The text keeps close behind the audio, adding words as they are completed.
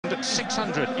about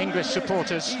 600 English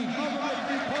supporters.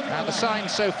 Now the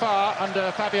signs so far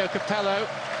under Fabio Capello,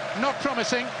 not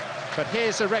promising, but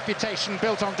here's a reputation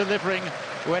built on delivering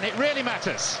when it really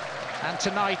matters. And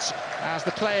tonight, as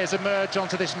the players emerge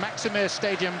onto this Maximir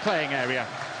Stadium playing area,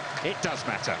 it does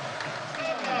matter.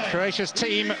 Croatia's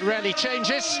team rarely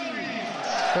changes.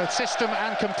 Both system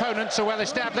and components are well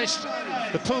established.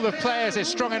 The pool of players is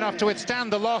strong enough to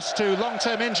withstand the loss to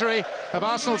long-term injury of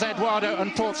Arsenal's Eduardo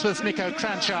and Portsmouth's Nico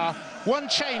Kranjčar. One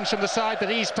change from the side that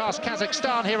eased past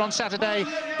Kazakhstan here on Saturday.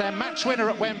 Their match winner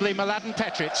at Wembley, Mladen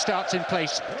Petric, starts in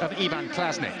place of Ivan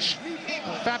Klasnic.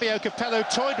 Fabio Capello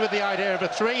toyed with the idea of a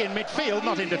three in midfield,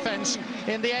 not in defence.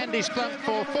 In the end, he's plunked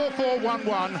for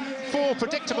 4-4-1-1. Four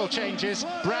predictable changes.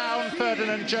 Brown,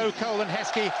 Ferdinand, Joe Cole and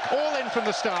Heskey all in from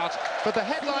the start. But the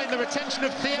headline, the retention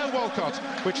of Theo Walcott,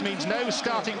 which means no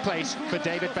starting place for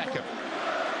David Beckham.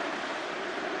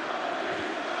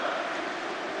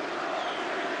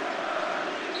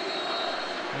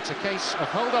 It's a case of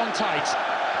hold on tight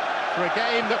for a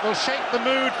game that will shape the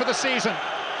mood for the season.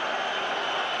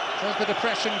 Does the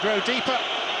depression grow deeper,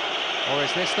 or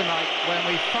is this the night when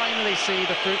we finally see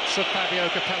the fruits of Fabio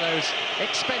Capello's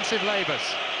expensive labours?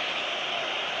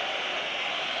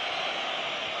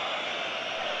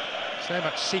 So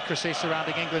much secrecy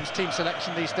surrounding England's team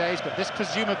selection these days, but this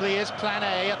presumably is Plan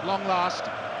A at long last.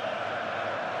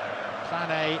 Plan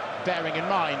A bearing in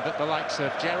mind that the likes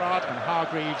of Gerrard and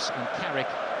Hargreaves and Carrick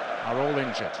are all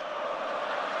injured.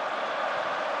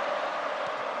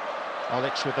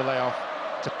 Olic with the layoff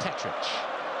to Petric.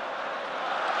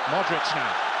 Modric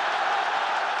now.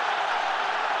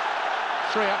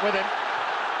 Three up with him.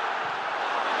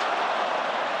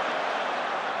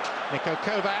 Niko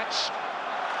Kovac.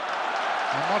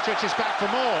 And Modric is back for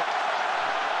more.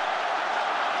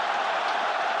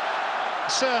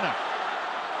 Cerna.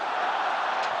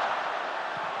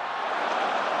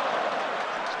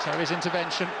 Terry's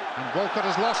intervention, and Walcott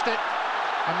has lost it,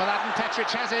 and Mladen Petric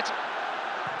has it,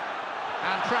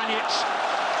 and Pranjic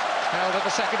held at the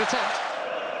second attempt.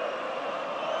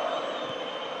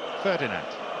 Ferdinand.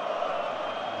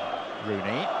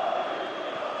 Rooney.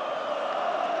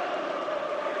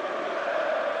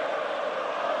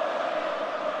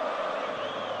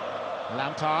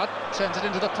 Lampard turns it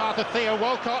into the path of Theo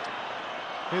Walcott,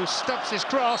 who stubs his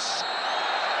cross.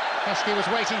 Heskey was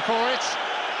waiting for it.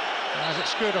 And as it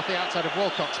screwed off the outside of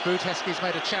Walcott's boot, Heskey's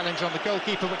made a challenge on the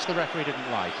goalkeeper, which the referee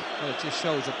didn't like. Well, it just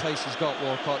shows the pace he's got,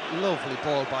 Walcott. Lovely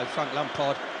ball by Frank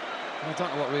Lampard. And I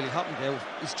don't know what really happened there.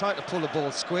 He's trying to pull the ball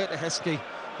square to Heskey,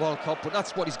 Walcott, but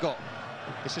that's what he's got.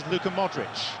 This is Luka Modric.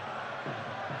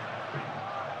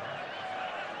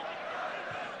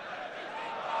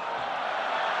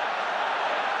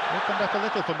 Opened up a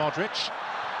little for Modric.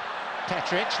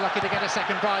 Petric, lucky to get a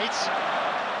second bite.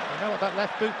 You know what that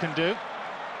left boot can do.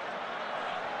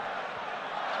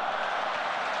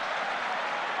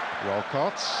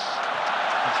 Walcott.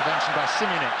 Intervention by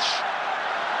Simionic.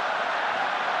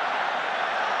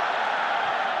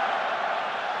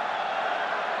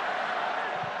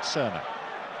 Cerna.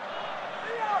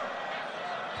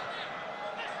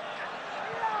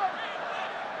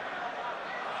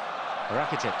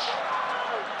 Rakitic.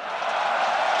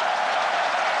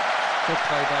 Good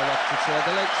play by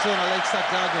Rakitic. Cerna likes that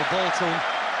diagonal ball to him.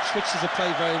 Switches the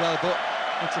play very well, but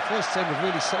it's the first time we've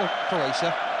really saw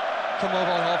Croatia come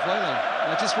over on halfway line.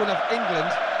 And I just wonder if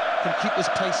England can keep this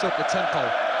pace up, the tempo.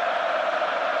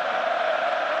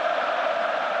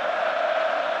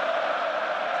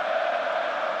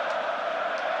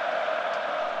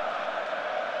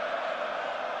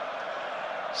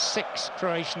 Six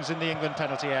Croatians in the England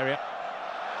penalty area.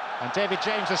 And David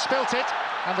James has spilt it,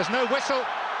 and there's no whistle,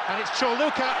 and it's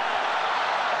Chorluka.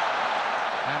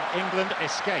 And England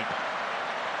escape.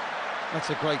 That's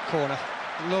a great corner.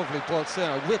 Lovely ball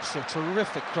there. Whips a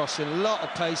terrific cross in, a lot of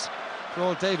pace for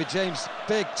old David James.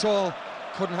 Big, tall,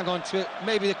 couldn't hang on to it.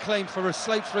 Maybe the claim for a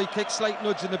slight free kick, slight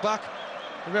nudge in the back.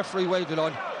 The referee waved it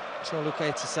on. Chorluka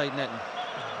hits the side netting.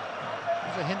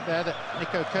 There's a hint there that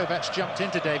Niko Kovac jumped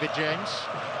into David James.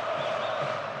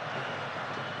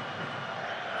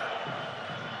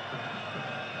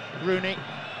 Rooney.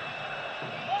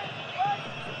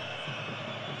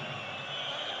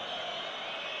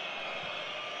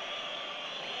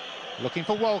 Looking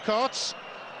for Walcott.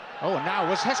 Oh, and now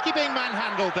was Heskey being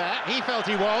manhandled there? He felt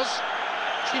he was.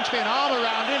 Seemed to be an arm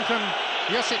around him from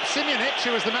Josip Simionic,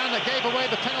 who was the man that gave away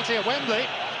the penalty at Wembley.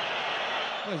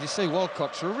 Well, as you say,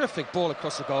 Walcott, terrific ball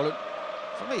across the goal. And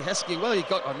for me, Heskey, whether he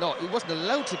got or not, he wasn't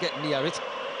allowed to get near it.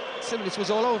 Simionic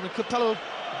was all over, and Capello,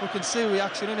 we can see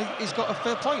reaction, and he's got a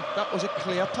fair point. That was a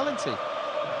clear penalty.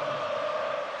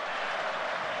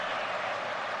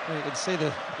 You can see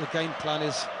the game plan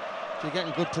is if you're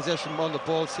getting good possession on the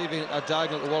ball, see if you get a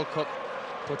diagonal at the World Cup.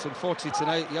 But unfortunately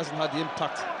tonight he hasn't had the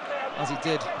impact as he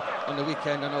did on the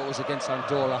weekend. I know it was against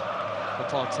Andorra, the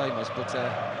part-timers, but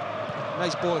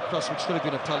nice ball across which should have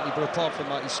been a penalty, but apart from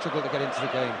that he struggled to get into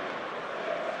the game.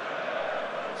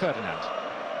 Ferdinand.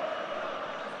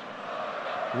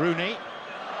 Rooney.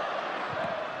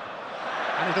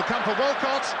 And it'll come for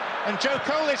Walcott, and Joe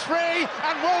Cole is free,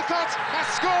 and Walcott has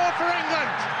scored for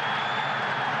England!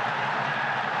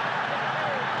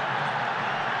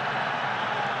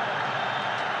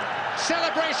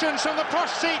 Celebrations from the posh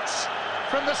seats,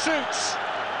 from the suits,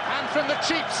 and from the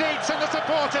cheap seats and the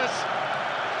supporters.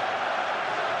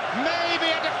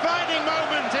 Maybe a defining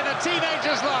moment in a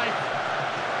teenager's life.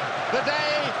 The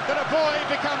day that a boy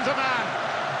becomes a man.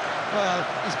 Well,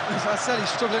 as I said, he's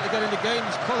struggling to get in the game.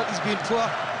 His quality's been poor.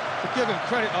 But give him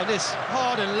credit on this,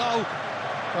 hard and low.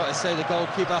 Got to say the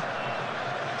goalkeeper,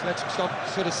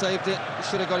 should have saved it. He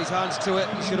should have got his hands to it.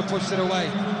 He should have pushed it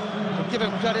away. But give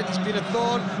him credit, he's been a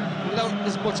thorn without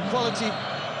as much quality.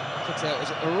 But it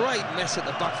was a right mess at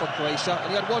the back for Croatia,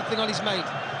 and he had one thing on his mind.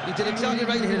 He did exactly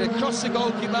right. He hit it across the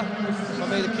goalkeeper. For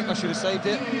me, the keeper should have saved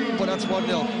it, but that's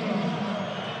 1-0.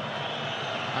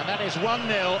 And that is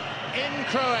 1-0 in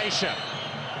Croatia.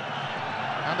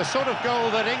 And the sort of goal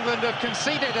that England have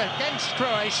conceded against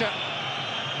Croatia,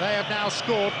 they have now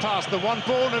scored past the one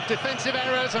born of defensive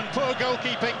errors and poor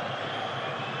goalkeeping.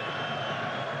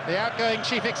 The outgoing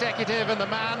chief executive and the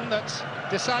man that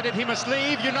decided he must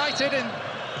leave United in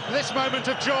this moment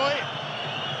of joy,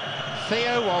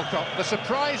 Theo Walcott. The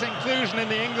surprise inclusion in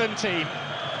the England team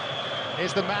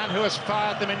is the man who has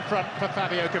fired them in front for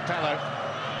Fabio Capello.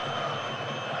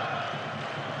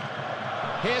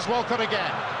 Here's Walcott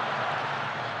again.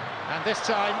 And this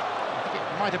time, I think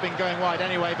it might have been going wide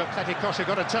anyway, but Pletikosha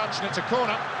got a touch and it's a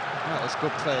corner. That was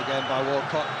good play again by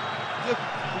Walcott. Look,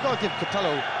 we've got to give Capello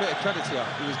a bit of credit here.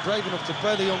 He was brave enough to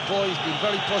play the young boy. He's been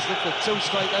very positive with two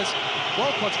strikers.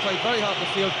 Walcott's played very hard in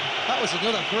the field. That was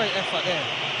another great effort there.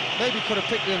 Maybe could have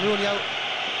picked Rooney out,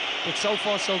 but so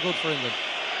far so good for England.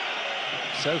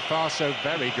 So far so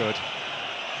very good.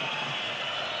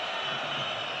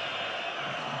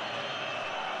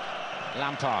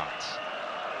 Lampard.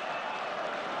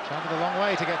 Travelled a long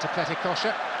way to get to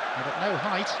Pletikosha, and at no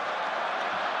height.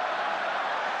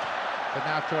 But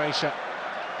now Croatia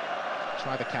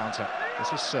try the counter.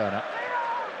 This is Cerna.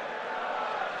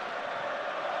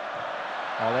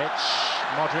 Olic.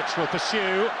 Modric will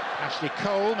pursue. Ashley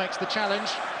Cole makes the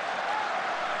challenge.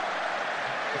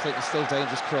 I think it's still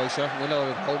dangerous, Croatia. We know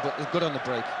they're at home, but they're good on the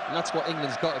break. And that's what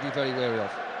England's got to be very wary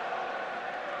of.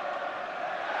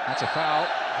 That's a foul.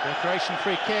 The Croatian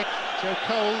free kick. Joe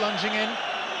Cole lunging in.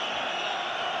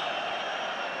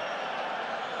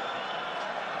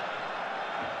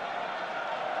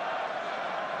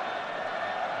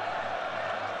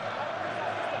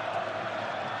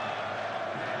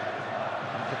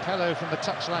 Capello from the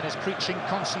touchline is preaching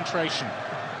concentration.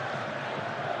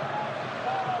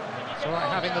 It's all right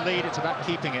having the lead, it's about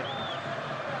keeping it.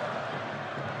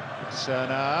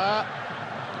 Cerna.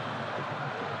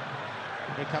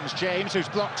 Here comes James, who's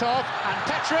blocked off, and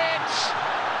Petric!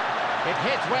 It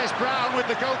hit Wes Brown with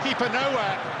the goalkeeper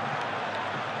nowhere.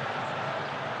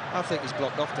 I think he's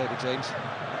blocked off, David James.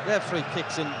 They're free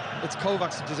kicks, and it's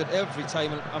Kovacs who does it every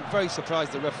time, and I'm very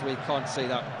surprised the referee can't see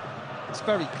that. It's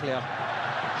very clear.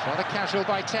 Rather casual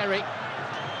by Terry.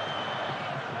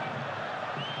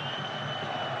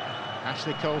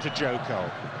 Ashley Cole to Joe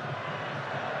Cole.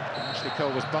 Ashley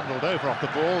Cole was bundled over off the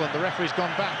ball, and the referee's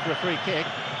gone back for a free kick.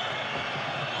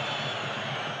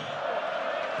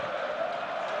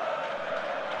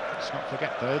 Let's not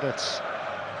forget, though, that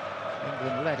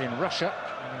England led in Russia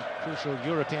in a crucial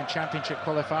European Championship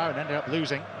qualifier and ended up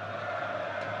losing.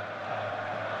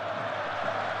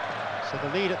 So the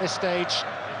lead at this stage,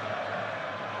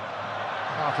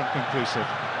 far from conclusive.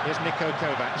 Here's Niko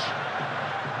Kovac.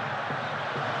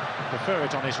 Prefer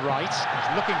it on his right.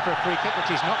 He's looking for a free kick, which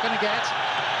he's not going to get.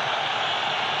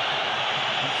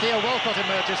 And Theo Walcott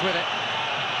emerges with it.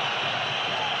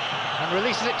 And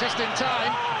releases it just in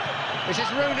time. This is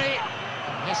Rooney.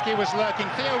 Heskey was lurking.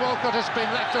 Theo Walcott has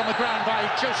been left on the ground by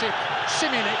Josip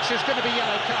Simic, who's going to be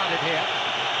yellow-carded here.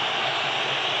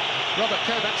 Robert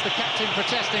Kovac's the captain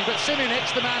protesting, but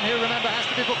Simic, the man who, remember, has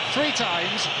to be booked 3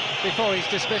 times before he's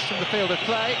dismissed from the field of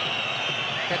play,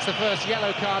 gets the first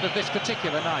yellow card of this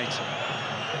particular night.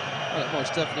 Well, it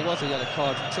most definitely was a yellow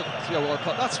card. It took Theo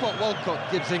Walcott. That's what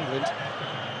Walcott gives England.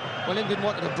 When England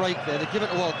wanted a break there, they give it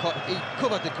to Walcott. He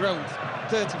covered the ground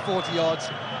 30, 40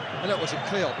 yards, and that was a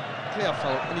clear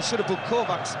foul. And he should have booked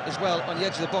Kovacs as well on the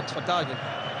edge of the box for diving.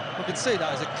 We can see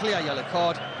that as a clear yellow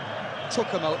card. took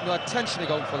him out, no intention of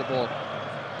going for the ball.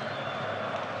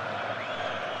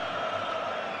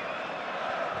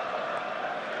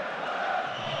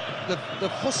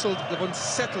 They've hustled, they've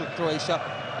unsettled Croatia,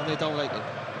 and they don't like it.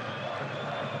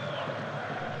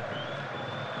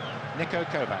 Niko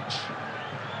Kovac.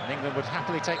 And England would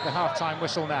happily take the half-time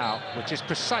whistle now, which is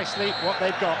precisely what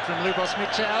they've got from Lubos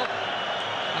Michel.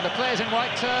 And the players in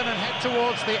white turn and head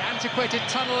towards the antiquated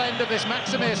tunnel end of this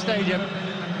Maksimir Stadium.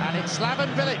 And it's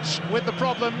Slaven Bilic with the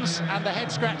problems and the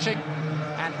head-scratching,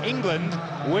 and England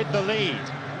with the lead,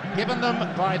 given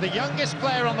them by the youngest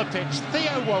player on the pitch,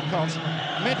 Theo Walcott,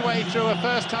 midway through a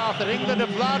first half that England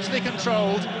have largely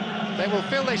controlled. They will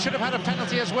feel they should have had a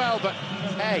penalty as well, but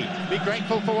hey, be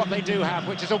grateful for what they do have,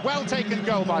 which is a well-taken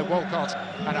goal by Walcott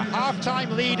and a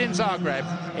half-time lead in Zagreb.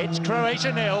 It's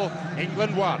Croatia 0,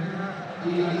 England 1. It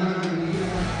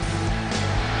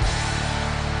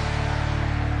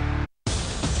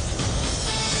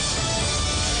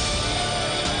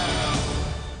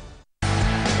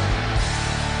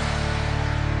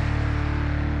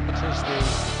is the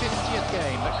 50th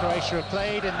game that Croatia have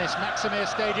played in this Maksimir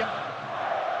Stadium,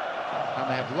 and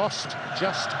they have lost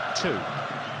just 2.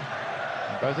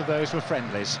 And both of those were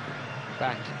friendlies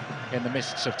back in the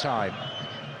mists of time.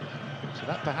 So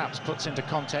that perhaps puts into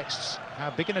context how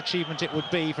big an achievement it would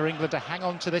be for England to hang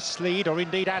on to this lead, or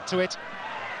indeed add to it,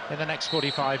 in the next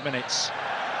 45 minutes.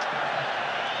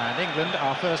 And England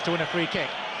are first to win a free kick.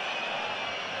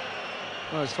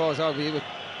 Well, as far as I'll be able to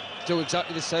do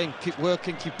exactly the same, keep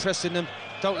working, keep pressing them,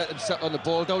 don't let them settle on the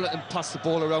ball, don't let them pass the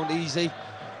ball around easy.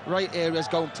 Right areas,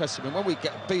 go and press them. And when we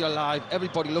be alive,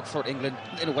 everybody look for it, England,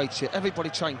 in a weight shit.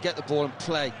 Everybody try and get the ball and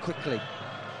play quickly.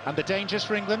 And the dangers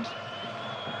for England?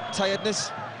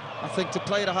 Tiredness. I think to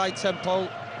play at a high tempo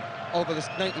over this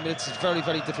 90 minutes is very,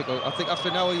 very difficult. I think after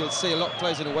an hour you'll see a lot of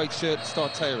players in a white shirt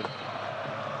start tiring.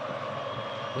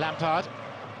 Lampard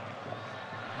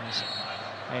is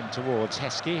aimed towards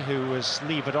Heskey, who was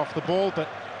levered off the ball, but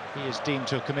he is deemed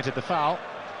to have committed the foul.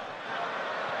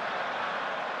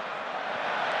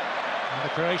 And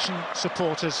the Croatian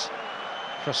supporters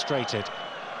frustrated.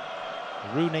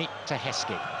 Rooney to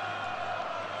Heskey.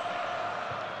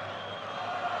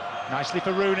 Nicely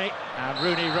for Rooney, and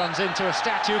Rooney runs into a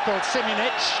statue called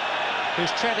Siminic,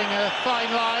 who's treading a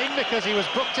fine line because he was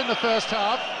booked in the first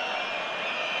half.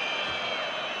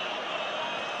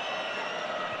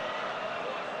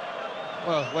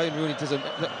 Well, Wayne Rooney doesn't...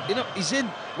 You know,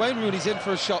 Wayne Rooney's in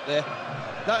for a shot there.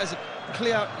 That is a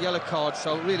clear yellow card,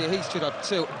 so really he should have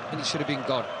 2, and he should have been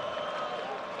gone.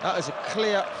 That is a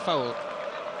clear foul.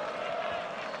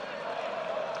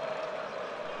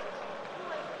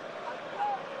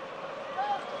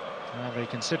 Very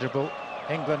considerable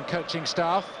England coaching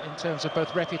staff in terms of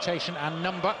both reputation and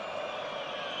number.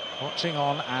 Watching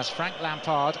on as Frank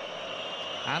Lampard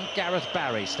and Gareth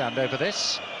Barry stand over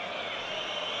this.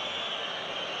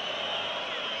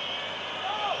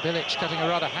 Bilic cutting a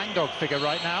rather hangdog figure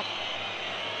right now.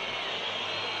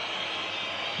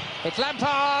 It's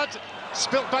Lampard,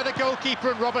 spilt by the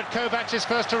goalkeeper, and Robert Kovac is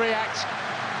first to react.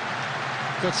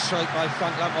 Good strike by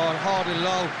Frank Lampard, hard and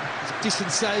low. It's a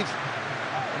decent save.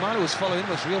 The man who was following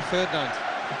was Rio Ferdinand.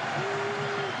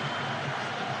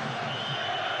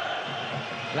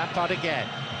 Lampard again.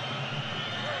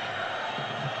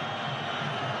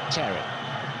 Terry.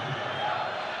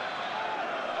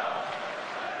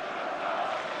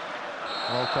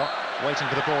 Walcott waiting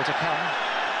for the ball to come.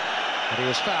 But he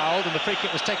was fouled, and the free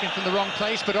kick was taken from the wrong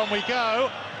place, but on we go.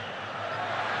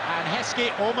 And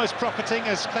Heskey almost profiting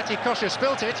as Kleti Kosher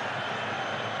spilt it.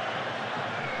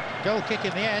 Goal kick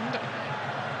in the end.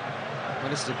 Well,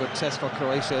 this is a good test for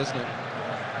Croatia, isn't it?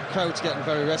 The crowd's getting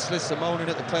very restless, they're moaning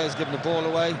at the players giving the ball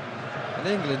away. And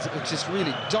England have just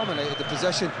really dominated the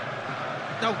possession.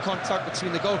 No contact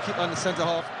between the goalkeeper and the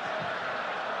centre-half.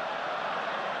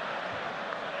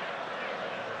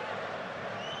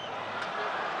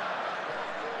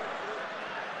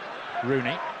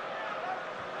 Rooney.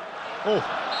 Oh,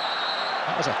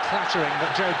 that was a clattering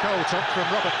that Joe Cole took from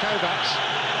Robert Kovac.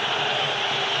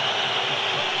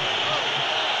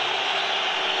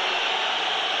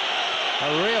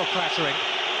 A real clattering.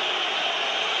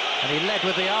 And he led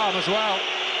with the arm as well.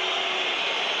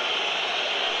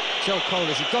 Joe Cole,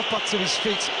 as he got back to his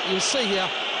feet, you'll see here,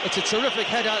 it's a terrific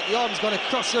header, the arm's gone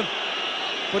across him.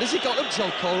 But as he got up,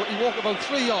 Joe Cole, he walked about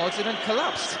 3 yards and then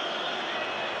collapsed.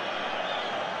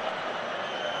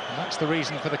 And that's the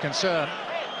reason for the concern.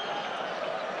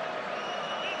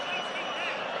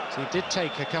 So he did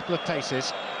take a couple of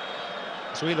paces.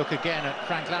 So we look again at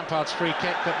Frank Lampard's free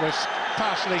kick that was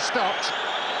partially stopped.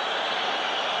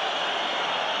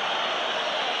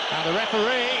 And the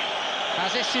referee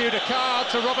has issued a card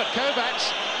to Robert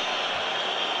Kovac.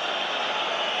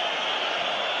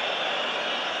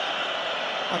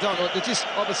 I don't know, they're just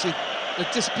obviously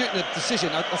they're disputing the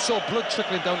decision. I saw blood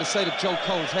trickling down the side of Joe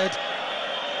Cole's head,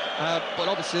 but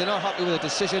obviously they're not happy with the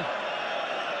decision.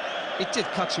 He did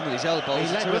catch him with his elbow. He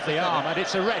led with the arm, and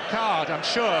it's a red card, I'm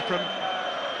sure, from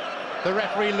the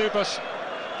referee Lubos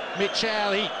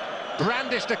Michel. He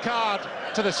brandished a card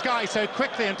to the sky so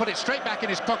quickly and put it straight back in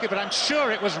his pocket, but I'm sure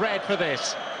it was red for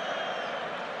this.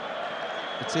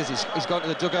 It is, he's gone to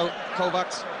the dugout,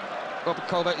 Kovac. Robert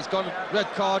Kovac, he's gone, red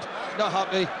card, not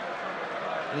happy,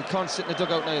 and he can't sit in the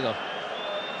dugout neither.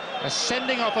 A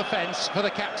sending off offence for the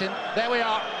captain. There we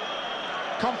are,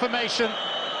 confirmation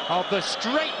of the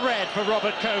straight red for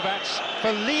Robert Kovac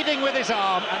for leading with his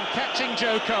arm and catching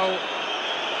Joe Cole.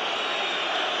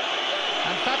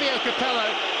 And Fabio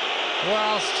Capello,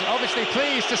 whilst obviously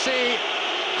pleased to see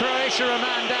Croatia a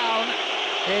man down,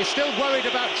 is still worried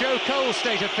about Joe Cole's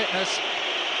state of fitness.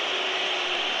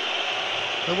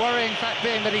 The worrying fact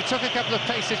being that he took a couple of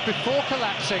paces before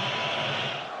collapsing.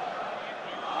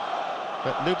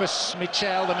 But Lubos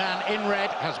Michel, the man in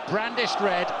red, has brandished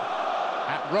red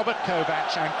at Robert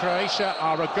Kovac, and Croatia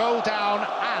are a goal down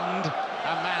and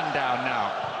a man down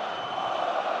now.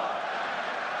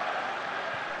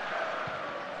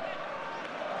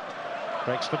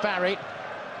 Breaks for Barry.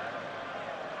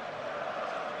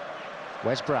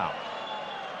 Wes Brown.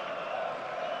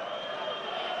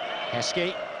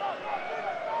 Heskey.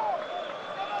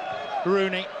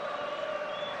 Rooney.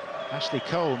 Ashley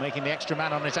Cole making the extra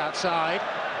man on his outside.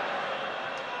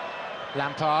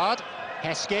 Lampard.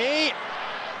 Heskey.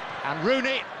 And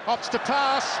Rooney opts to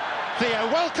pass.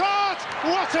 Theo Walcott!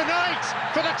 What a night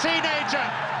for the teenager!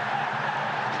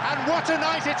 And what a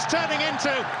night it's turning into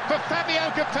for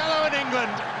Fabio Capello in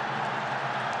England.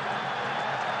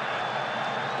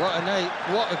 What a night,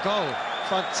 what a goal.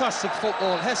 Fantastic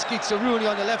football. Heskey to Rooney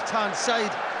on the left-hand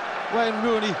side. Wayne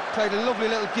Rooney played a lovely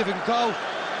little give and go.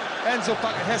 Ends up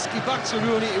back at Heskey, back to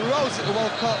Rooney. He rolls it to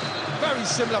Walcott. Very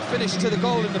similar finish to the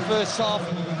goal in the first half.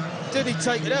 Did he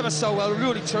take it ever so well?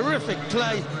 Rooney, terrific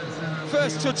play.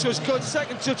 First touch was good,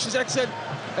 second touch was excellent.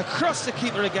 Across the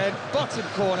keeper again, bottom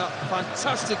corner.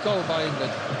 Fantastic goal by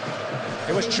England.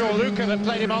 It was Chorluka that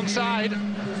played him onside.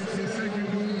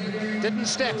 Didn't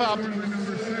step up.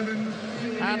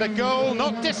 And a goal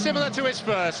not dissimilar to his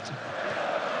first.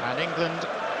 And England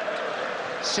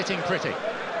sitting pretty.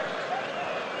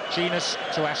 Genus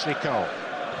to Ashley Cole.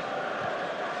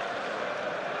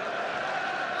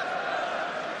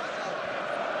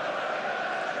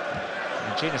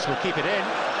 And Genus will keep it in.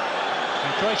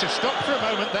 And Croatia stopped for a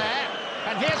moment there.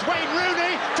 And here's Wayne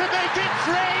Rooney to make it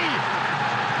 3!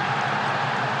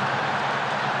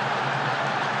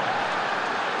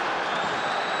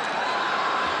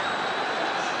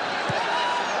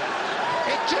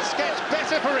 It just gets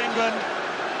better for England.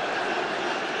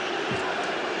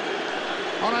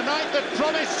 On a night that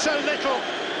promised so little,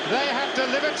 they have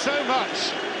delivered so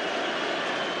much.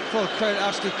 Full credit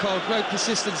Ashley Cole, great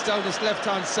persistence down this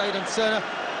left-hand side on Turner.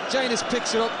 Janus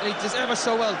picks it up and he does ever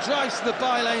so well, drives to the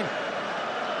byline,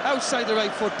 outside the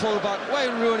right foot pullback.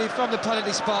 Wayne Rooney from the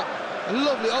penalty spot, a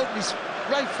lovely open his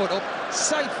right foot up,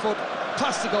 side foot,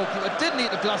 past the goalkeeper, didn't need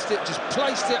to blast it, just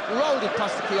placed it, rolled it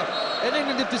past the keeper, and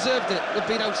England have deserved it, they've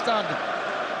been outstanding.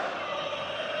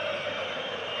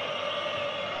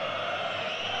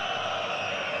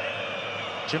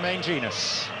 Jermaine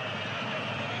Genus.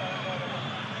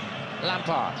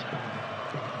 Lampard.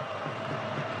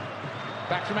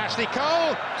 Back from Ashley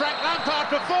Cole. Frank Lampard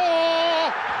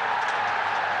before.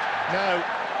 No.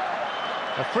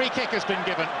 A free kick has been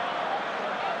given.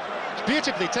 It's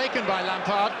beautifully taken by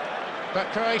Lampard, but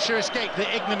Croatia escaped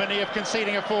the ignominy of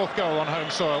conceding a fourth goal on home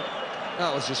soil.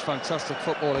 That was just fantastic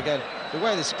football again. The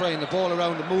way they're spraying the ball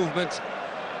around, the movement.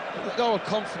 They're all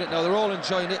confident now, they're all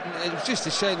enjoying it, and it was just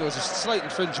a shame there was a slight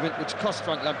infringement which cost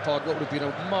Frank Lampard what would have been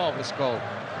a marvellous goal.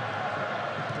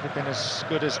 Would have been as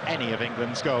good as any of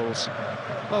England's goals.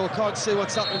 Well, we can't see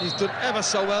what's happening, he's done ever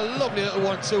so well, lovely little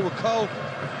 1-2 with Cole.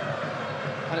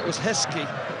 And it was Heskey.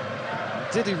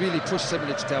 Did he really push 7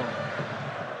 minutes down?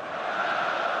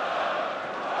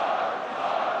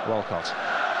 Walcott.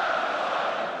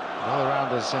 All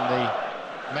around us in the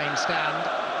main stand.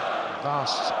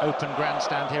 Vast open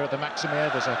grandstand here at the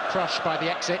Maximir. There's a crush by the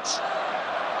exits.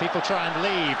 People try and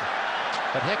leave.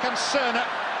 But here comes Cerner,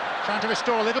 trying to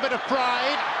restore a little bit of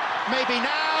pride. Maybe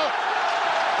now.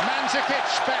 Mandzukic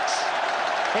bets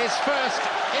his first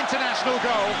international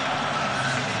goal.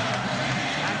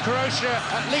 And Croatia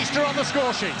at least are on the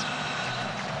score sheet.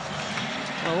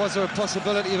 Well, was there a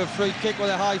possibility of a free kick with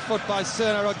a high foot by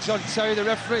Cerner or John Terry? The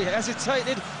referee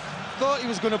hesitated. thought he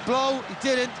was going to blow, he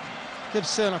didn't. Give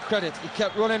Cerner credit, he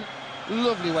kept running.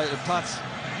 Lovely weighted pass.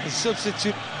 The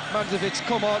substitute, Mandzovic,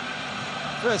 come on.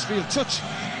 First real touch,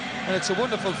 and it's a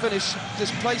wonderful finish.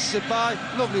 Just places it by.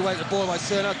 Lovely weighted ball by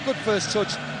Cerner. Good first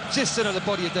touch, just under the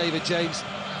body of David James.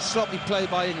 Sloppy play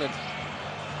by England.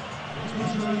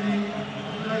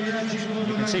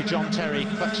 You can see John Terry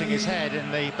clutching his head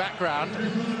in the background.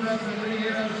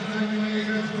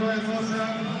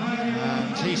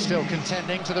 And he's still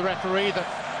contending to the referee that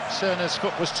Cerner's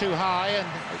foot was too high and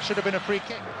it should have been a free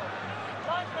kick.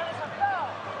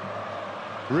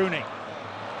 Rooney.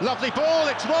 Lovely ball,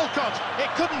 it's Walcott. It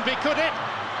couldn't be, could it?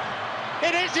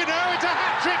 It is, you know, it's a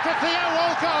hat-trick for Theo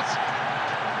Walcott.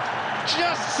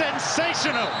 Just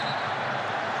sensational.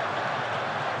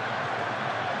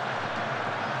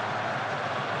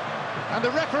 And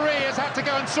the referee has had to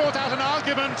go and sort out an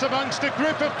argument amongst a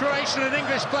group of Croatian and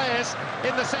English players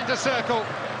in the centre circle.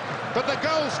 But the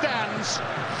goal stands.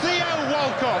 Theo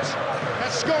Walcott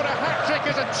has scored a hat-trick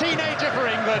as a teenager for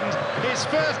England, his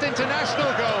first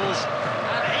international goals,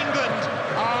 and England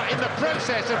are in the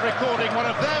process of recording one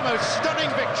of their most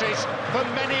stunning victories for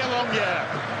many a long year.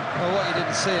 Well, what you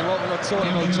didn't see and what we're not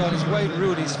talking about, John, is Wayne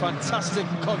Rooney's fantastic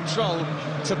control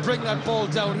to bring that ball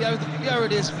down. Here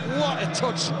it is, what a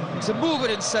touch to move it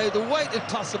inside, the weighted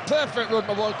pass, a perfect run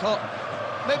by Walcott.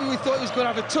 Maybe we thought he was going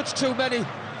to have a touch too many,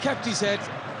 kept his head,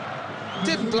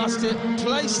 didn't blast it,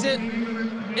 placed it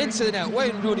into the net.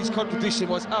 Wayne Rooney's contribution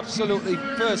was absolutely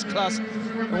first class.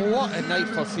 And what a night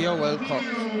for Theo Walcott,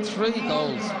 3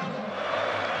 goals.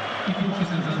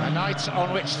 A night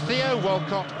on which Theo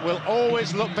Walcott will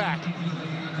always look back,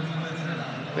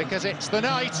 because it's the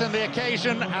night and the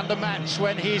occasion and the match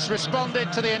when he's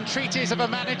responded to the entreaties of a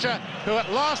manager who at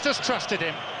last has trusted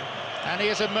him, and he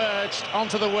has emerged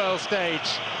onto the world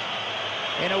stage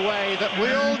in a way that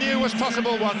we all knew was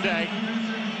possible one day,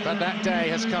 but that day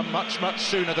has come much, much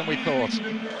sooner than we thought.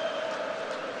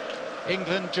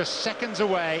 England just seconds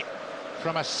away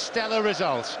from a stellar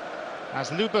result, as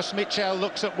Lubos Michel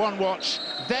looks at one watch,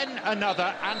 then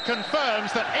another, and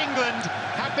confirms that England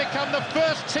have become the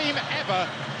first team ever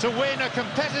to win a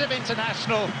competitive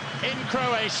international in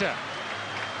Croatia.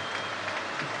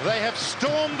 They have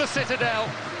stormed the Citadel,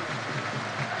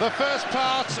 the first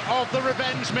part of the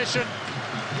revenge mission,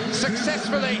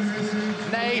 successfully,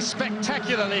 nay,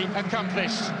 spectacularly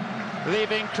accomplished,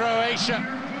 leaving Croatia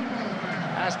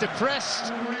as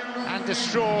depressed and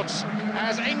distraught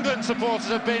as England supporters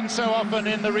have been so often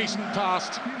in the recent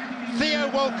past. Theo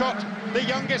Walcott, the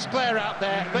youngest player out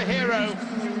there, the hero,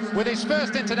 with his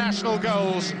first international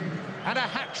goals and a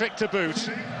hat-trick to boot.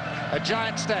 A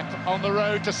giant step on the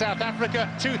road to South Africa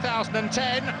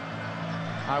 2010.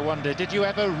 I wonder, did you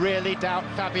ever really doubt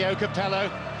Fabio Capello?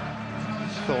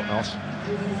 Thought not.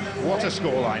 What a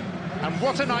scoreline, and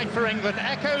what a night for England.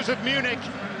 Echoes of Munich,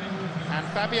 and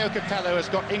Fabio Capello has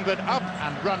got England up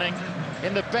and running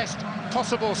in the best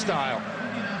possible style.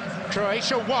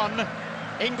 Croatia 1,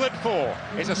 England 4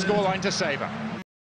 is a scoreline to savour.